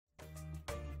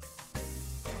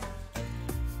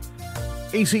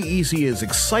ACEC is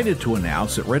excited to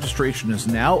announce that registration is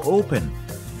now open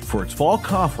for its fall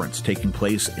conference taking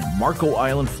place in Marco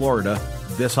Island, Florida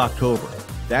this October.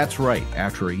 That's right,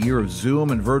 after a year of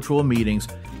Zoom and virtual meetings,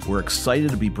 we're excited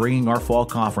to be bringing our fall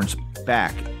conference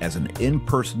back as an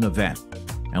in-person event.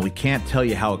 And we can't tell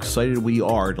you how excited we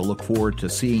are to look forward to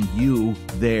seeing you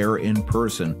there in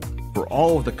person for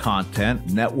all of the content,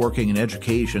 networking, and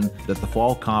education that the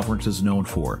fall conference is known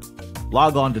for.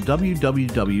 Log on to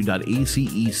www.acec.org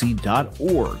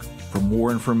for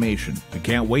more information. We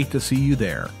can't wait to see you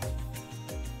there.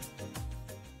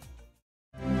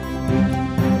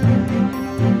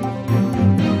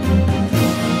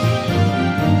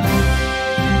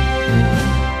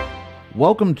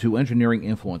 Welcome to Engineering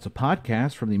Influence, a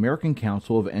podcast from the American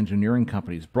Council of Engineering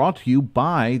Companies, brought to you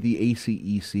by the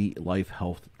ACEC Life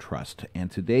Health Trust. And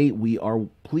today we are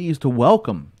pleased to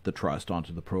welcome the Trust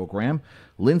onto the program,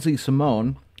 Lindsay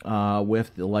Simone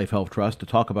with the Life Health Trust, to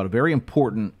talk about a very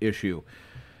important issue,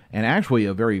 and actually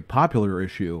a very popular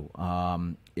issue.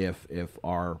 If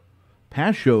our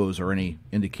past shows are any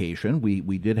indication,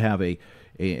 we did have an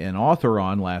author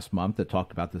on last month that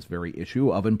talked about this very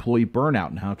issue of employee burnout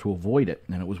and how to avoid it.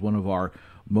 And it was one of our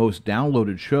most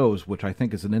downloaded shows, which I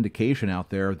think is an indication out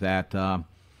there that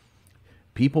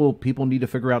people need to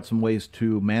figure out some ways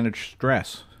to manage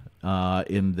stress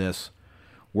in this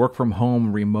work from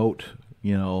home, remote,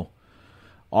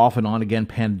 off and on again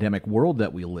pandemic world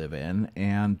that we live in.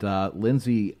 And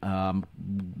Lindsay,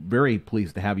 very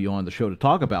pleased to have you on the show to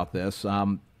talk about this.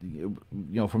 From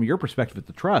your perspective at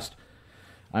the Trust,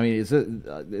 I mean, is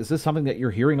this something that you're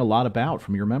hearing a lot about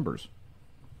from your members?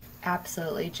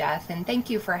 Absolutely, Jeff, and thank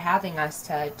you for having us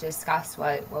to discuss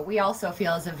what we also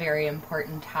feel is a very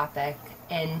important topic.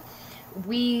 And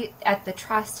we at the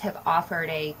Trust have offered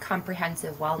a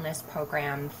comprehensive wellness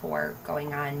program for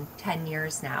going on 10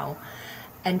 years now.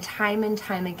 And time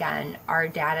again, our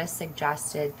data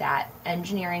suggested that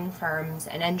engineering firms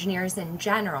and engineers in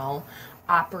general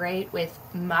operate with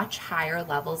much higher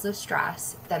levels of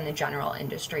stress than the general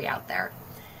industry out there.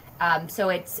 So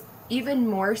it's even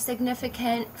more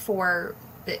significant for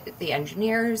the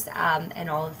engineers and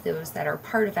all of those that are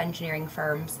part of engineering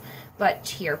firms. But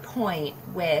to your point,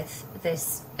 with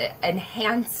this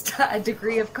enhanced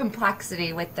degree of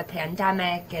complexity with the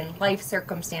pandemic and life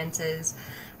circumstances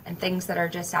and things that are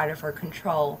just out of our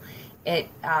control, it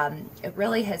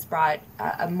really has brought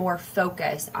a more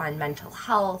focus on mental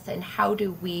health and how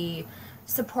do we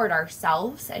support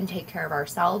ourselves and take care of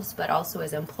ourselves, but also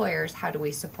as employers, how do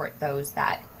we support those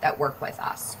that work with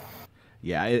us?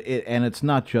 Yeah, and it's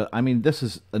not just, I mean, this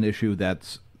is an issue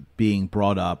that's being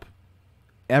brought up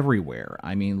everywhere.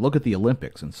 I mean, look at the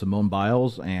Olympics and Simone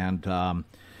Biles and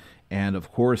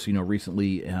of course,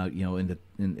 recently,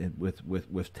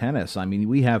 with tennis. I mean,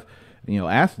 we have,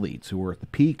 athletes who are at the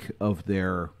peak of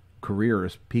their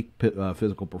careers, peak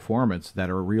physical performance, that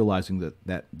are realizing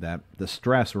that the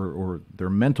stress or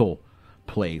their mental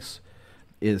place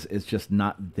is just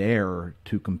not there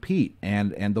to compete.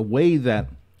 And the way that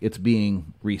it's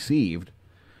being received,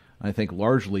 I think,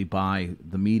 largely by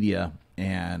the media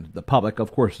and the public.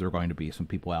 Of course, there are going to be some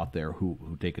people out there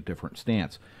who take a different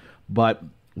stance, but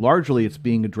largely it's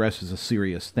being addressed as a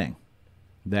serious thing.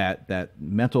 That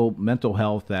mental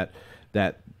health, that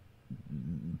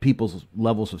people's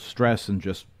levels of stress and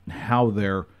just how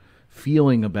they're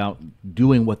feeling about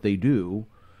doing what they do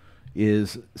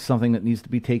is something that needs to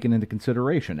be taken into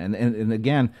consideration. And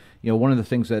again, one of the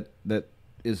things that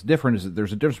is different is that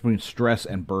there's a difference between stress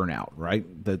and burnout, right?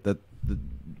 The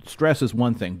stress is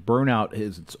one thing, burnout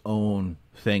is its own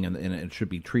thing, and it should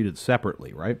be treated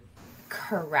separately, right?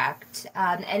 Correct.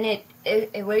 And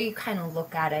it way you kind of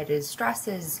look at it is stress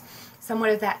is somewhat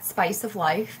of that spice of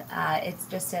life. It's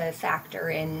just a factor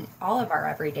in all of our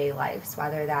everyday lives,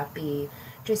 whether that be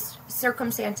just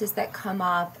circumstances that come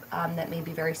up that may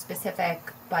be very specific,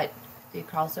 but you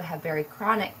could also have very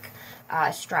chronic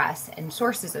stress and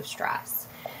sources of stress.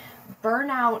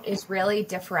 Burnout is really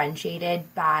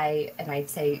differentiated by, and I'd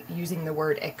say using the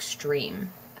word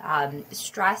extreme,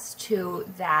 stress to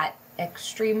that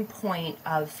extreme point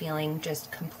of feeling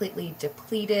just completely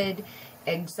depleted,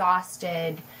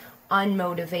 exhausted,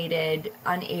 unmotivated,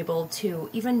 unable to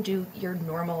even do your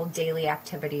normal daily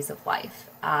activities of life.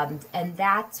 And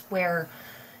that's where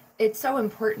it's so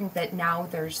important that now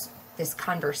there's this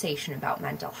conversation about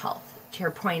mental health. To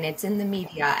your point, it's in the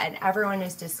media and everyone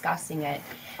is discussing it.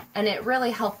 And it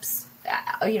really helps,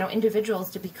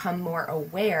 individuals to become more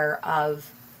aware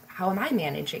of, how am I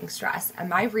managing stress?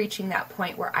 Am I reaching that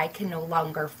point where I can no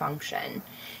longer function?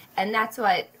 And that's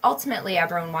what ultimately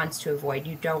everyone wants to avoid.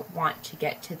 You don't want to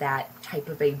get to that type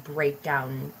of a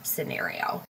breakdown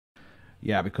scenario.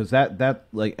 Yeah, because that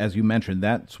like as you mentioned,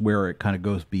 that's where it kind of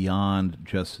goes beyond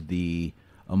just the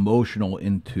emotional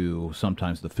into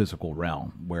sometimes the physical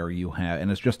realm where you have,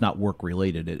 and it's just not work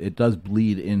related. It does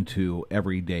bleed into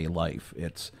everyday life.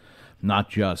 It's not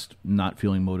just not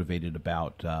feeling motivated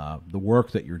about the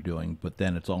work that you're doing, but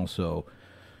then it's also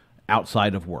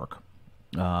outside of work.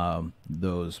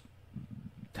 Those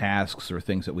tasks or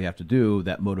things that we have to do,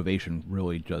 that motivation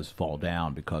really does fall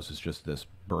down because it's just this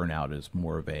burnout is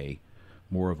more of a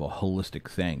holistic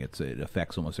thing. It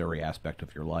affects almost every aspect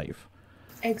of your life.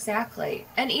 Exactly.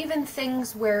 And even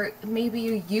things where maybe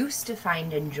you used to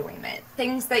find enjoyment,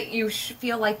 things that you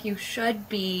feel like you should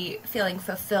be feeling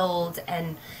fulfilled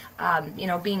and,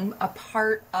 being a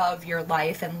part of your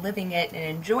life and living it and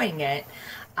enjoying it.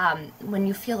 When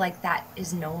you feel like that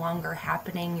is no longer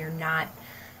happening, you're not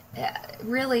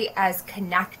really as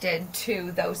connected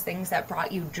to those things that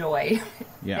brought you joy.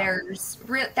 Yeah.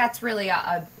 That's really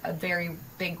a very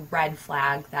big red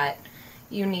flag that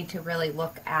you need to really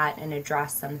look at and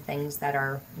address some things that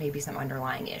are maybe some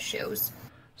underlying issues.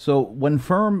 So when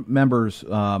firm members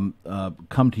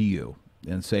come to you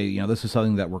and say, this is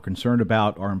something that we're concerned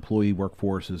about, our employee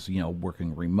workforce is,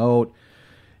 working remote,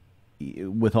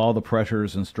 with all the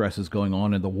pressures and stresses going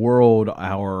on in the world,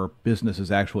 our business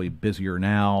is actually busier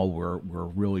now. We're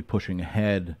really pushing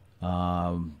ahead.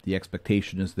 The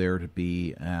expectation is there to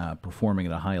be performing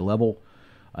at a high level,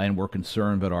 and we're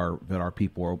concerned that our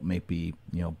people may be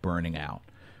burning out.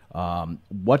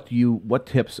 What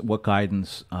tips, what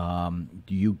guidance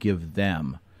do you give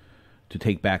them to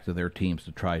take back to their teams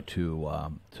to try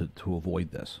to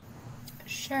avoid this?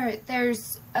 Sure.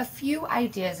 There's a few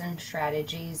ideas and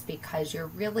strategies because you're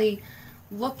really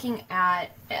looking at,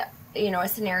 a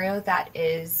scenario that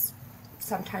is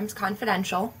sometimes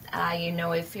confidential.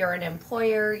 If you're an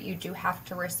employer, you do have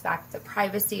to respect the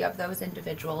privacy of those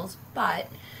individuals, but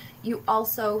you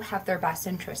also have their best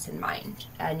interest in mind,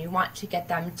 and you want to get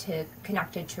them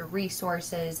connected to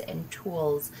resources and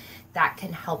tools that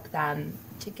can help them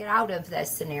to get out of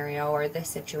this scenario or this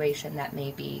situation that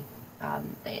may be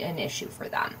an issue for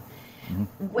them.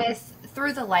 Mm-hmm.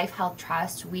 Through the Life Health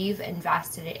Trust, we've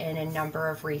invested in a number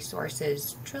of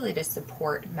resources truly to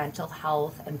support mental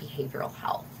health and behavioral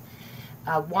health.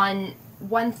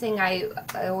 One thing I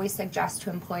always suggest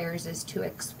to employers is to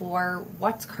explore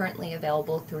what's currently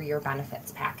available through your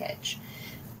benefits package.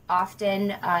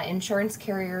 Often, insurance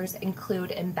carriers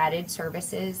include embedded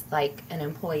services like an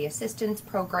employee assistance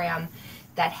program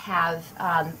that have,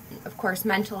 of course,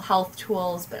 mental health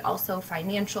tools, but also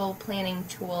financial planning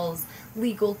tools,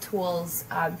 legal tools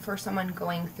for someone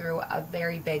going through a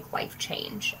very big life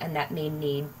change and that may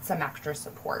need some extra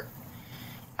support.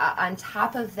 On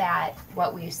top of that,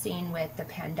 what we've seen with the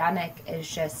pandemic is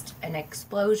just an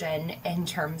explosion in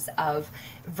terms of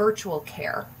virtual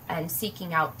care and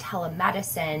seeking out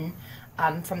telemedicine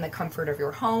from the comfort of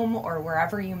your home or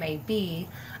wherever you may be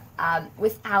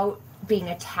without being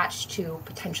attached to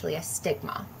potentially a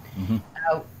stigma. Mm-hmm.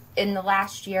 In the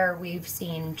last year, we've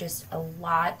seen just a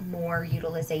lot more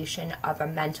utilization of a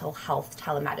mental health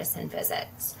telemedicine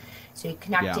visits. So you're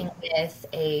connecting with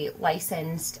a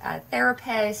licensed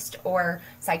therapist or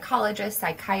psychologist,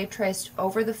 psychiatrist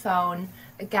over the phone,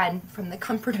 again, from the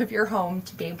comfort of your home,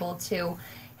 to be able to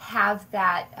have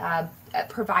that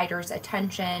provider's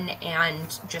attention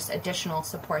and just additional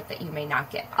support that you may not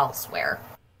get elsewhere.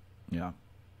 Yeah.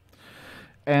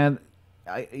 And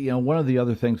one of the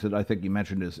other things that I think you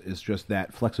mentioned is just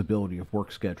that flexibility of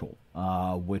work schedule,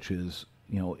 which is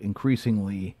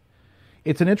increasingly.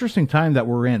 It's an interesting time that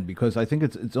we're in because I think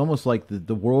it's almost like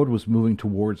the world was moving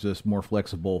towards this more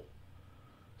flexible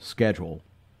schedule,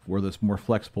 or this more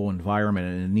flexible environment,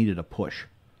 and it needed a push.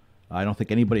 I don't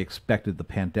think anybody expected the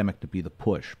pandemic to be the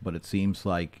push, but it seems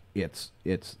like it's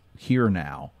here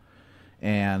now,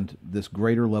 and this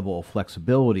greater level of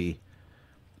flexibility.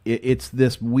 It's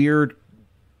this weird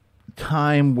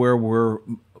time where we're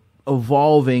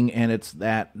evolving, and it's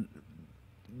that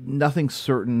nothing's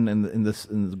certain, and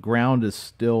the ground is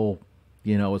still,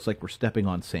 it's like we're stepping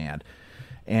on sand.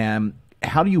 And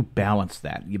how do you balance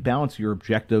that? You balance your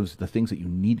objectives, the things that you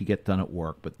need to get done at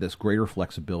work, but this greater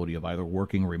flexibility of either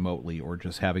working remotely or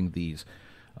just having these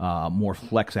more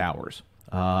flex hours.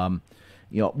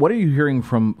 What are you hearing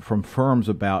from firms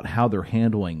about how they're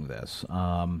handling this?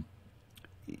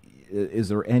 Is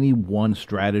there any one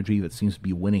strategy that seems to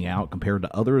be winning out compared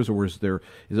to others, or is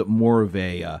it more of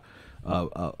an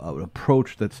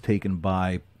approach that's taken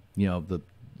by the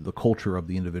culture of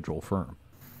the individual firm?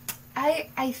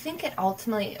 I think it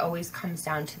ultimately always comes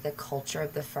down to the culture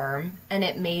of the firm, and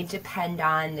it may depend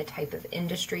on the type of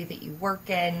industry that you work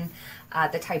in,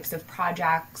 the types of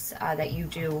projects that you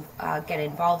do get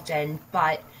involved in,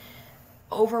 but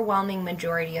overwhelming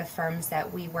majority of firms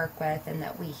that we work with and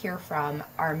that we hear from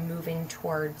are moving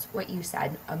towards what you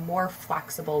said, a more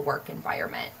flexible work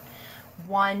environment.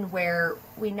 One where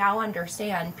we now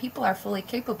understand people are fully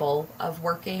capable of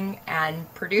working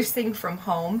and producing from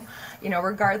home,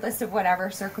 regardless of whatever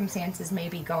circumstances may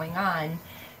be going on.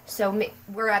 So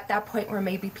we're at that point where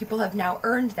maybe people have now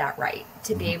earned that right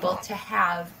to be able to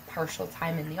have partial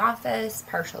time in the office,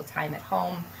 partial time at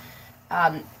home.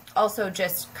 Also,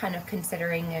 just kind of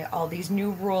considering all these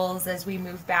new rules as we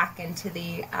move back into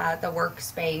the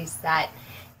workspace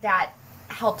that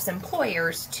helps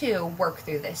employers to work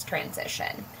through this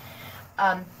transition.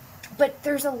 But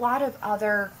there's a lot of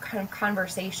other kind of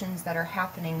conversations that are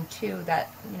happening too that,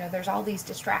 there's all these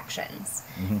distractions.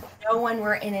 When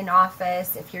we're in an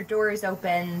office, if your door is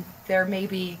open, there may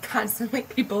be constantly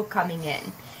people coming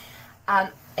in.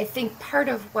 I think part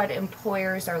of what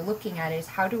employers are looking at is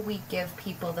how do we give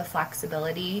people the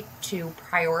flexibility to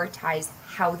prioritize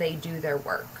how they do their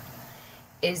work?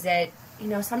 Is it,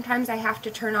 sometimes I have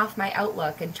to turn off my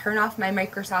Outlook and turn off my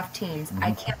Microsoft Teams.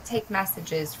 I can't take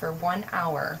messages for 1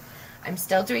 hour. I'm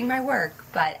still doing my work,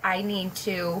 but I need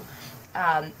to,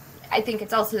 I think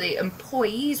it's also the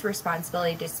employee's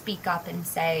responsibility to speak up and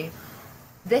say,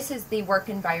 this is the work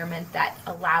environment that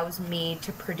allows me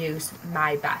to produce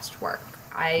my best work.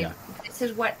 This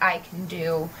is what I can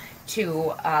do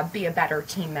to be a better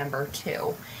team member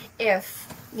too.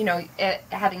 If,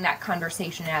 having that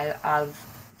conversation of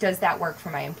does that work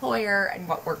for my employer and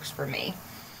what works for me?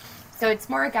 So it's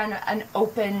more, again, an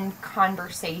open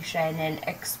conversation and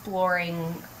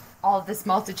exploring all of this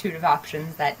multitude of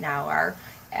options that now are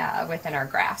within our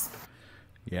grasp.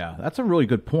 Yeah, that's a really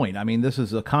good point. I mean, this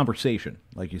is a conversation,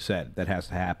 like you said, that has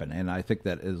to happen. And I think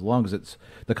that as long as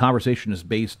the conversation is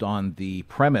based on the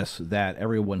premise that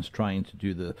everyone's trying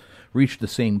to reach the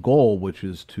same goal, which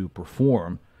is to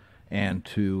perform and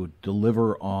to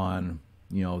deliver on,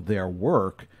 their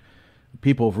work,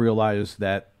 people have realized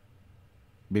that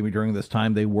maybe during this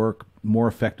time they work more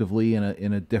effectively in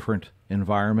a different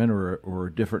environment or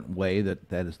a different way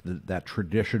that is that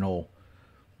traditional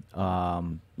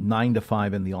 9 to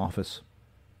 5 in the office,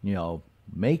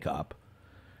 makeup,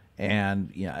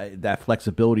 and that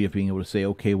flexibility of being able to say,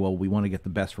 okay, well, we want to get the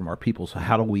best from our people. So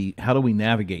how do we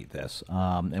navigate this?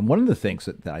 And one of the things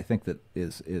that I think that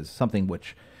is something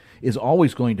which is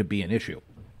always going to be an issue.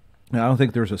 And I don't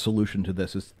think there's a solution to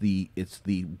this. It's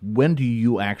the when do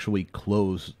you actually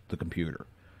close the computer,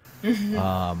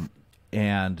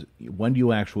 and when do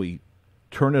you actually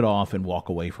turn it off and walk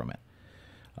away from it?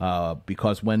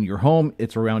 Because when you're home,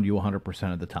 it's around you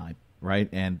 100% of the time, right?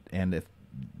 And if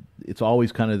it's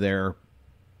always kind of there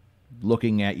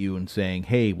looking at you and saying,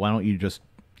 hey, why don't you just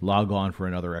log on for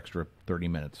another extra 30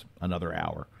 minutes, another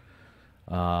hour?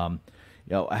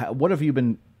 What have you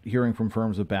been hearing from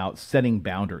firms about setting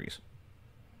boundaries?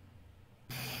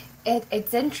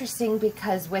 It's interesting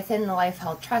because within the Life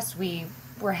Health Trust, we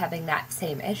were having that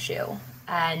same issue.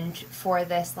 And for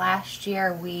this last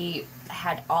year, we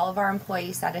had all of our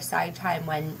employees set aside time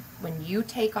when you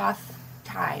take off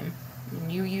time, when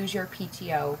you use your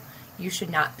PTO, you should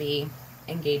not be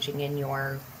engaging in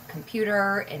your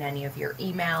computer, in any of your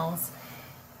emails.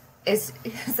 Is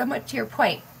somewhat to your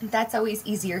point, that's always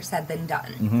easier said than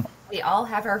done. We all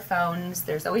have our phones.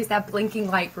 There's always that blinking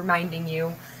light reminding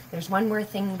you there's one more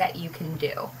thing that you can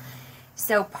do.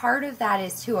 So part of that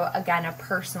is again, a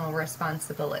personal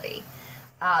responsibility.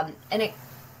 And it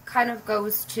kind of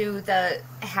goes to the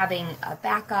having a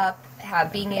backup,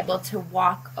 being able to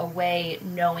walk away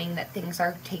knowing that things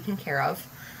are taken care of.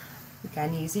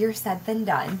 Again, easier said than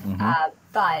done.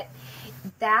 But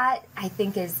that, I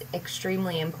think, is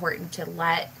extremely important to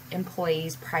let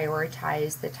employees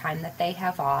prioritize the time that they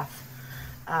have off.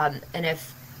 And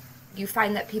if you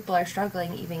find that people are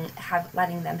struggling, even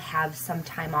letting them have some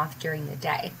time off during the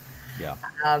day. Yeah.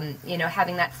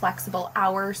 Having that flexible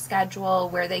hour schedule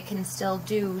where they can still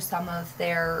do some of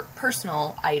their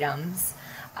personal items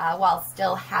while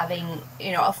still having,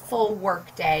 a full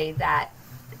work day that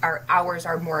our hours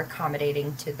are more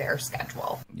accommodating to their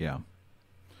schedule. Yeah.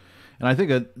 And I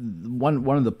think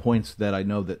one of the points that I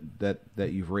know that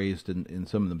you've raised in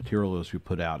some of the materials you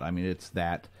put out, I mean, it's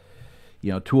that,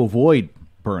 to avoid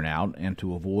burnout and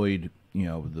to avoid,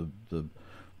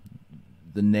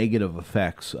 the negative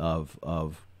effects of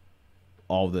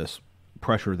all this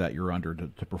pressure that you're under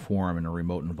to perform in a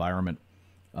remote environment.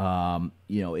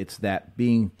 It's that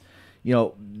being,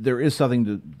 there is something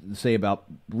to say about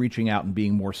reaching out and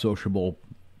being more sociable,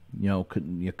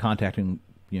 contacting,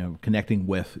 connecting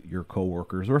with your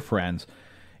coworkers or friends.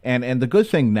 And the good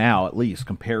thing now, at least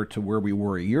compared to where we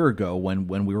were a year ago when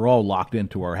we were all locked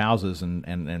into our houses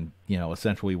and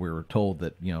essentially we were told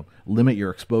that, limit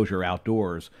your exposure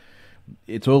outdoors,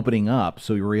 it's opening up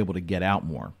so you're able to get out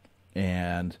more.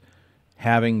 And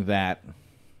having that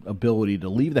ability to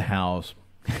leave the house,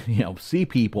 see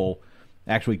people,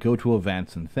 actually go to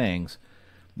events and things,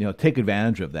 take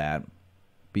advantage of that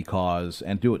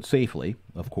and do it safely,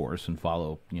 of course, and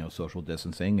follow, social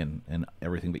distancing and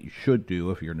everything that you should do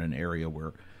if you're in an area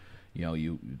where,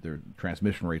 their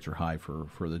transmission rates are high for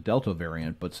the Delta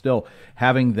variant. But still,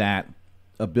 having that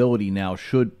ability now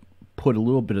should put a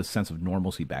little bit of sense of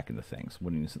normalcy back into things.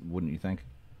 Wouldn't you think?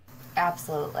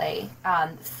 Absolutely.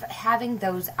 Having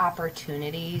those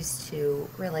opportunities to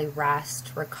really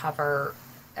rest, recover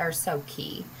are so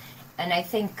key. And I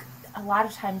think a lot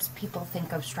of times people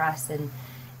think of stress and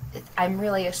I'm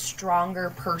really a stronger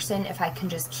person if I can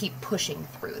just keep pushing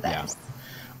through this. Yeah.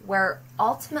 Where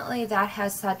ultimately that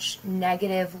has such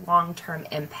negative long-term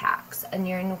impacts, and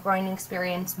you're going to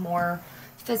experience more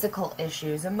physical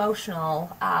issues,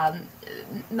 emotional,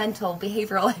 mental,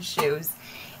 behavioral issues.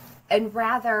 And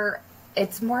rather,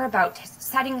 it's more about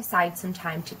setting aside some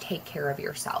time to take care of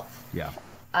yourself. Yeah.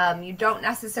 You don't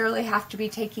necessarily have to be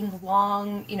taking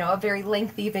long, a very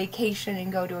lengthy vacation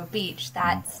and go to a beach.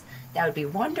 That would be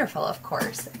wonderful, of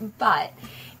course. But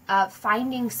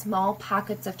finding small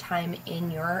pockets of time in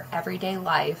your everyday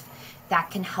life that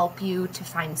can help you to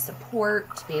find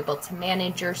support, to be able to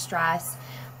manage your stress.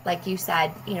 Like you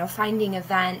said, finding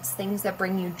events, things that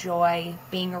bring you joy,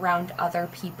 being around other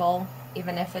people,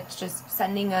 even if it's just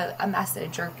sending a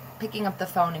message or picking up the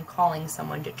phone and calling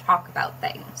someone to talk about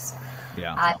things.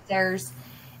 Yeah.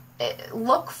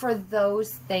 Look for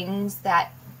those things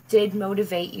that did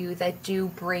motivate you, that do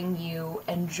bring you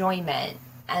enjoyment.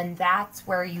 And that's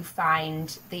where you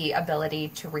find the ability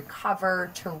to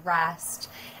recover, to rest,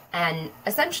 and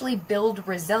essentially build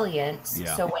resilience.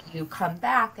 Yeah. So when you come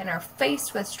back and are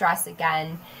faced with stress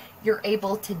again, you're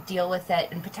able to deal with it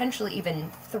and potentially even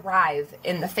thrive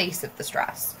in the face of the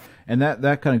stress. And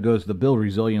that kind of goes, the build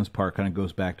resilience part kind of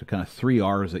goes back to kind of 3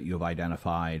 R's that you have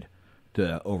identified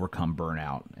to overcome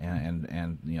burnout,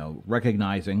 and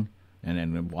recognizing and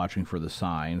then watching for the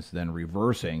signs, then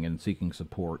reversing and seeking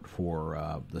support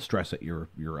for the stress that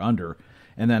you're under,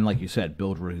 and then, like you said,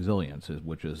 build resilience,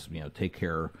 which is take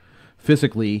care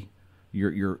physically,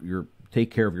 your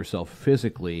take care of yourself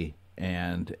physically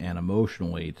and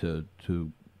emotionally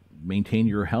to maintain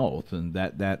your health, and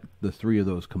that the 3 of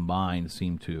those combined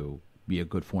seem to be a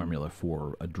good formula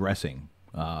for addressing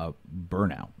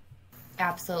burnout.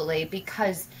 Absolutely,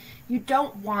 because you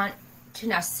don't want to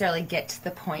necessarily get to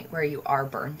the point where you are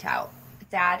burnt out.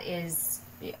 That is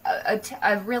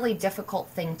a really difficult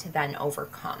thing to then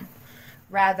overcome.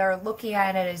 Rather, looking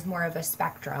at it as more of a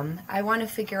spectrum, I want to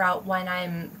figure out when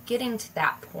I'm getting to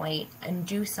that point and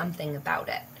do something about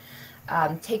it.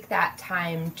 Take that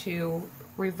time to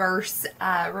reverse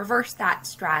that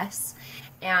stress,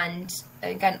 and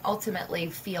again, ultimately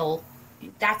feel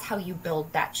that's how you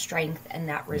build that strength and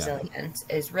that resilience,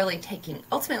 is really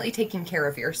ultimately taking care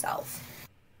of yourself.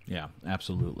 Yeah,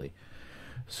 absolutely.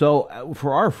 So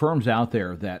for our firms out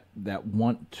there that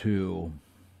want to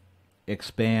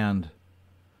expand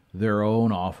their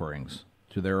own offerings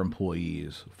to their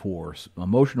employees for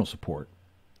emotional support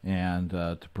and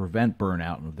to prevent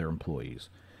burnout of their employees,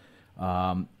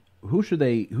 who should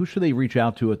they reach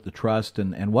out to at the trust,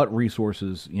 and what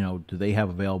resources do they have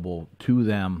available to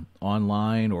them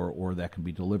online or that can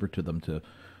be delivered to them to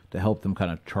help them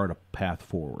kind of chart a path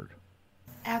forward?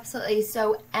 Absolutely.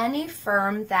 So any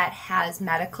firm that has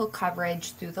medical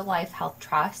coverage through the Life Health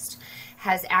Trust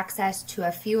has access to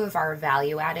a few of our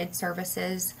value-added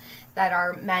services that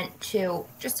are meant to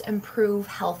just improve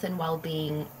health and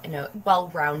well-being in a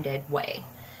well-rounded way.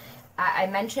 I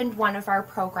mentioned one of our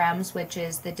programs, which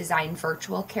is the Design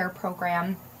Virtual Care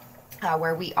Program,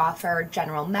 where we offer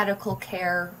general medical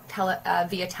care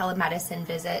via telemedicine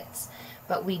visits,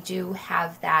 but we do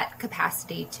have that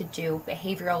capacity to do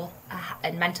behavioral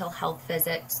and mental health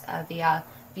visits via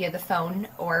the phone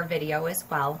or video as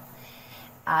well.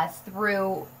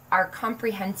 Through our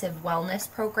comprehensive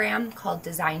wellness program called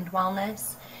Designed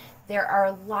Wellness, there are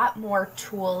a lot more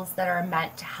tools that are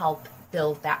meant to help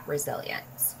build that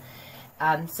resilience.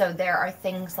 So there are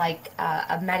things like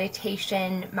a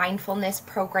meditation mindfulness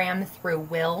program through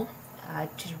Will,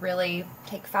 to really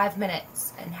take 5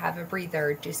 minutes and have a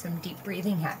breather, do some deep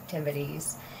breathing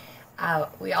activities.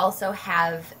 We also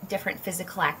have different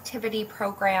physical activity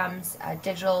programs,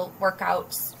 digital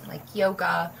workouts like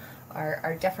yoga,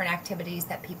 or different activities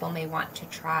that people may want to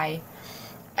try.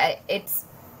 It's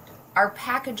our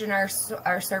package and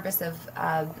our service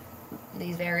of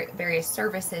these various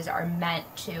services are meant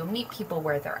to meet people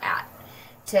where they're at.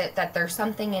 That there's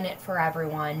something in it for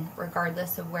everyone,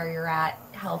 regardless of where you're at,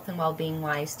 health and well-being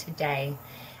wise today.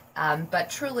 But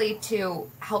truly to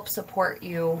help support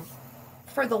you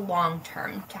for the long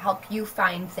term, to help you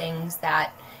find things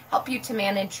that help you to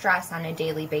manage stress on a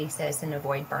daily basis and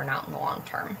avoid burnout in the long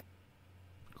term.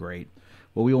 Great.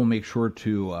 Well, we will make sure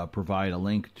to provide a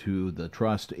link to the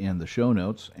trust in the show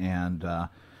notes. And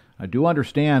I do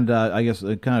understand, I guess,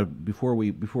 kind of before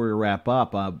we wrap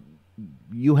up,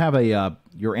 you have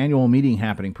your annual meeting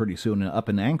happening pretty soon up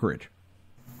in Anchorage.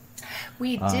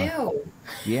 We do.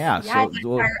 Yeah.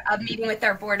 So our meeting with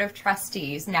our board of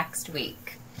trustees next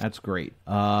week. That's great.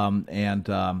 And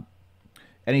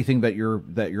anything that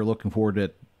you're looking forward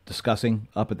to discussing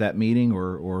up at that meeting,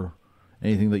 or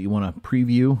anything that you want to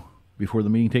preview before the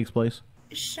meeting takes place?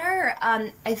 Sure.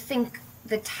 I think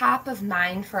the top of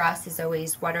mind for us is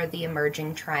always what are the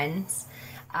emerging trends.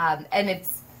 And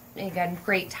it's, again,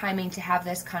 great timing to have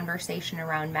this conversation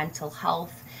around mental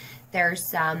health. There's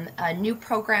some new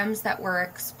programs that we're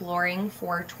exploring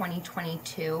for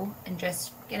 2022 and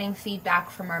just getting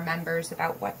feedback from our members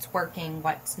about what's working,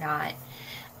 what's not.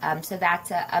 So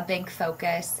that's a big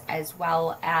focus, as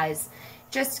well as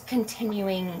just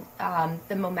continuing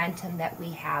the momentum that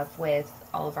we have with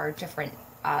all of our different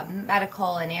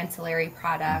medical and ancillary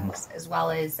products, as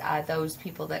well as those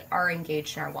people that are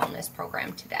engaged in our wellness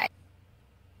program today.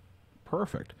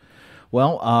 Perfect.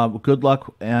 Well, good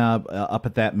luck up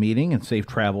at that meeting, and safe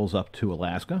travels up to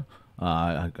Alaska.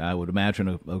 I would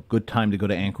imagine a good time to go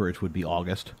to Anchorage would be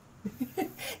August.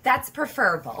 That's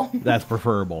preferable. That's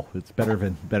preferable. It's better.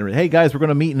 Hey guys, we're going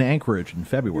to meet in Anchorage in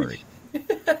February.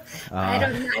 I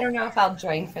don't know if I'll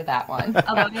join for that one.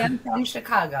 Although I am from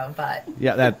Chicago, but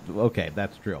yeah,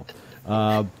 that's true.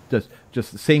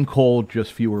 Just the same cold,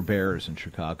 just fewer bears in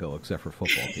Chicago, except for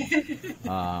football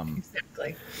team.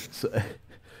 Exactly.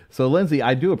 So, Lindsay,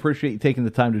 I do appreciate you taking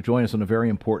the time to join us on a very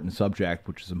important subject,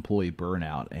 which is employee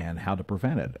burnout and how to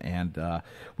prevent it. And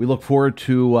we look forward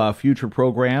to future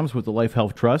programs with the Life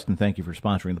Health Trust, and thank you for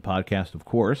sponsoring the podcast, of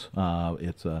course.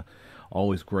 It's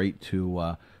always great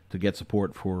to get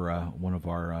support for one of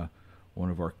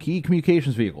our key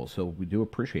communications vehicles, so we do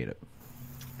appreciate it.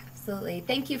 Absolutely.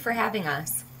 Thank you for having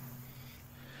us.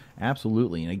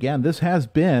 Absolutely. And again, this has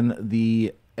been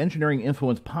the Engineering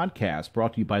Influence podcast,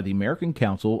 brought to you by the American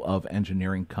Council of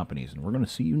Engineering Companies. And we're going to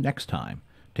see you next time.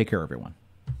 Take care, everyone.